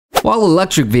While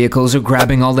electric vehicles are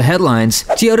grabbing all the headlines,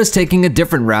 Toyota's taking a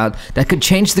different route that could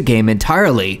change the game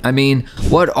entirely. I mean,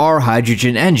 what are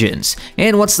hydrogen engines?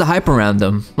 And what's the hype around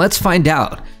them? Let's find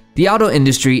out. The auto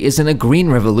industry is in a green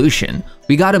revolution.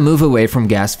 We gotta move away from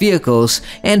gas vehicles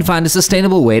and find a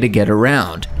sustainable way to get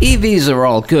around. EVs are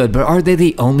all good, but are they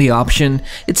the only option?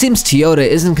 It seems Toyota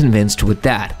isn't convinced with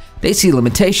that. They see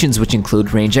limitations which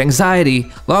include range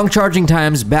anxiety, long charging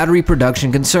times, battery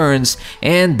production concerns,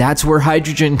 and that's where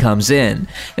hydrogen comes in.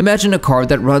 Imagine a car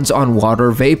that runs on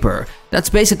water vapor. That's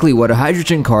basically what a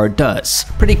hydrogen car does.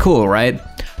 Pretty cool, right?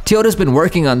 Toyota's been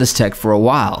working on this tech for a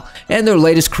while, and their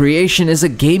latest creation is a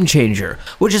game changer,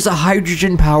 which is a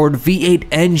hydrogen-powered V8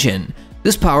 engine.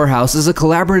 This powerhouse is a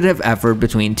collaborative effort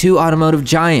between two automotive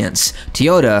giants.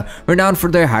 Toyota, renowned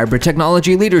for their hybrid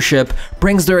technology leadership,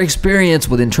 brings their experience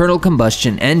with internal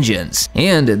combustion engines.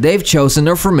 And they've chosen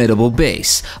a formidable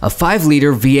base, a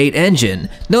 5-liter V8 engine,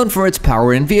 known for its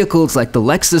power in vehicles like the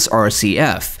Lexus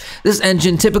RCF. This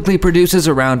engine typically produces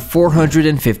around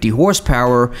 450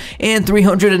 horsepower and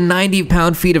 390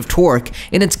 pound-feet of torque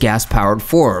in its gas-powered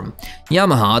form.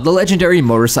 Yamaha, the legendary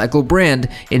motorcycle brand,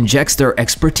 injects their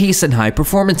expertise in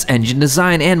high-performance engine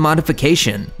design and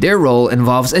modification. Their role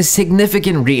involves a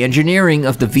significant re-engineering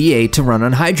of the V8 to run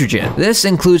on hydrogen. This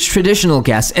includes traditional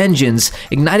gas engines,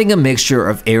 igniting a mixture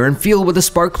of air and fuel with a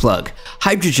spark plug.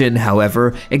 Hydrogen,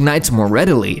 however, ignites more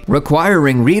readily,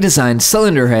 requiring redesigned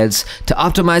cylinder heads to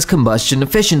optimize combustion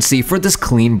efficiency for this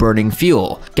clean-burning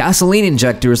fuel. Gasoline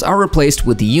injectors are replaced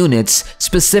with units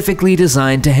specifically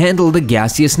designed to handle the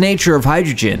gaseous nature of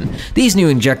hydrogen. These new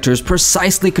injectors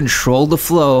precisely control the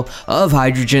flow of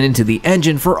hydrogen into the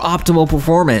engine for optimal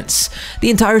performance. The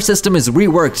entire system is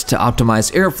reworked to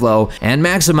optimize airflow and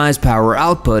maximize power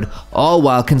output, all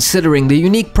while considering the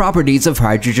unique properties of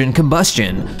hydrogen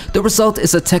combustion. The result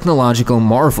is a technological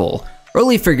marvel.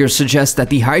 Early figures suggest that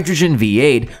the hydrogen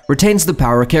V8 retains the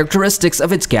power characteristics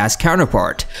of its gas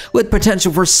counterpart, with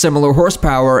potential for similar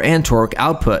horsepower and torque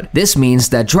output. This means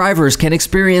that drivers can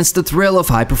experience the thrill of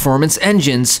high-performance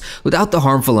engines without the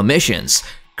harmful emissions.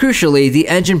 Crucially, the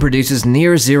engine produces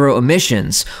near-zero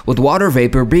emissions, with water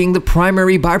vapor being the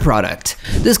primary byproduct.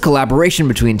 This collaboration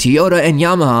between Toyota and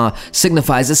Yamaha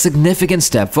signifies a significant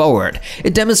step forward.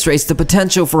 It demonstrates the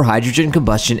potential for hydrogen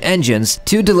combustion engines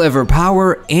to deliver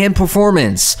power and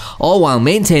performance, all while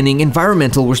maintaining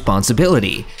environmental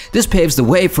responsibility. This paves the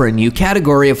way for a new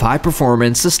category of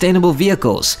high-performance, sustainable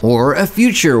vehicles, or a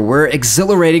future where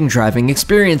exhilarating driving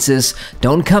experiences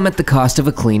don't come at the cost of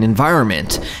a clean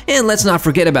environment. And let's not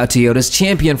forget about Toyota's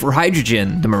champion for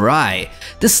hydrogen, the Mirai.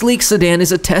 The sleek sedan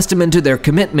is a testament to their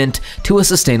commitment to a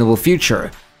sustainable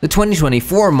future. The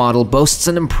 2024 model boasts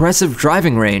an impressive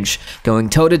driving range, going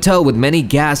toe-to-toe with many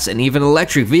gas and even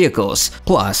electric vehicles.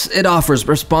 Plus, it offers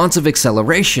responsive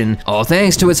acceleration, all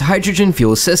thanks to its hydrogen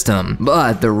fuel system.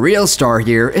 But the real star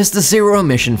here is the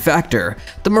zero-emission factor.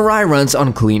 The Mirai runs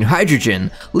on clean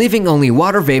hydrogen, leaving only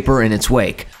water vapor in its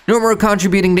wake. No more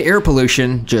contributing to air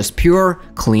pollution, just pure,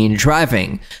 clean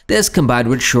driving. This, combined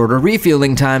with shorter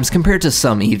refueling times compared to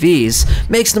some EVs,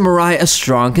 makes the Mirai a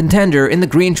strong contender in the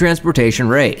green transportation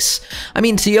race. I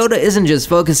mean, Toyota isn't just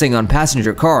focusing on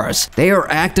passenger cars. They are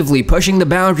actively pushing the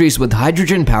boundaries with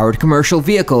hydrogen-powered commercial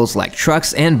vehicles like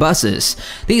trucks and buses.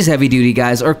 These heavy-duty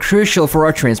guys are crucial for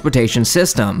our transportation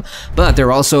system, but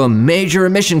they're also major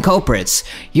emission culprits.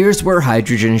 Here's where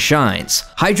hydrogen shines.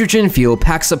 Hydrogen fuel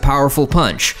packs a powerful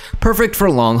punch, perfect for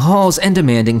long hauls and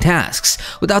demanding tasks,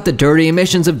 without the dirty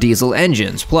emissions of diesel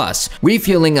engines. Plus,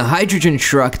 refueling a hydrogen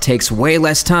truck takes way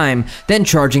less time than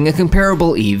charging a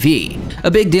comparable EV.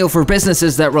 A big deal for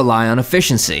businesses that rely on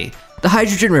efficiency. The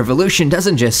hydrogen revolution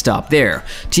doesn't just stop there.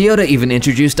 Toyota even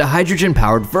introduced a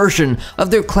hydrogen-powered version of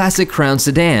their classic Crown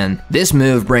sedan. This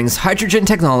move brings hydrogen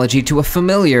technology to a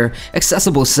familiar,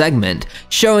 accessible segment,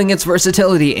 showing its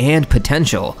versatility and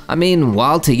potential. I mean,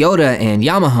 while Toyota and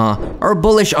Yamaha are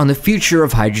bullish on the future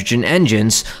of hydrogen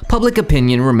engines, public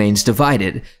opinion remains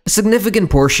divided. A significant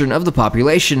portion of the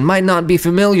population might not be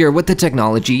familiar with the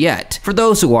technology yet. For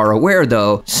those who are aware,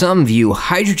 though, some view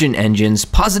hydrogen engines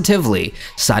positively,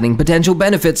 citing potential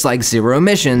benefits like zero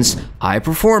emissions, high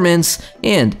performance,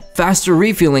 and faster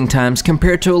refueling times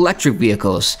compared to electric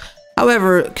vehicles.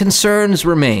 However, concerns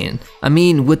remain. I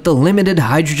mean, with the limited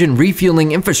hydrogen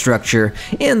refueling infrastructure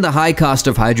and the high cost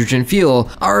of hydrogen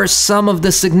fuel are some of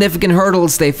the significant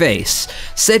hurdles they face.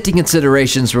 Safety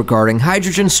considerations regarding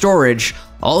hydrogen storage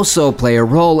also play a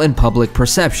role in public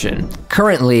perception.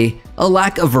 Currently, a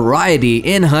lack of variety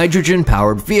in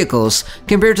hydrogen-powered vehicles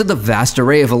compared to the vast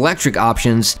array of electric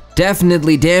options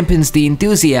definitely dampens the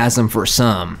enthusiasm for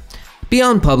some.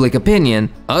 Beyond public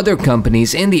opinion, other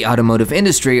companies in the automotive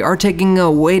industry are taking a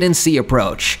wait-and-see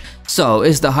approach. So,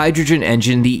 is the hydrogen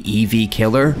engine the EV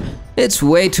killer? It's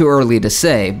way too early to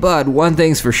say, but one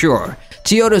thing's for sure.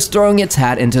 Toyota's throwing its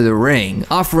hat into the ring,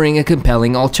 offering a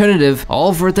compelling alternative,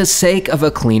 all for the sake of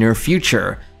a cleaner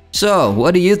future. So,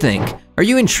 what do you think? Are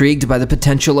you intrigued by the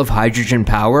potential of hydrogen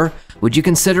power? Would you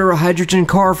consider a hydrogen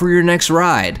car for your next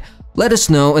ride? Let us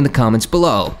know in the comments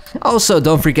below. Also,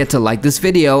 don't forget to like this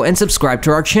video and subscribe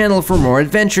to our channel for more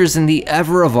adventures in the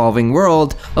ever-evolving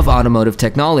world of automotive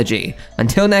technology.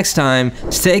 Until next time,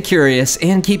 stay curious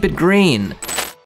and keep it green.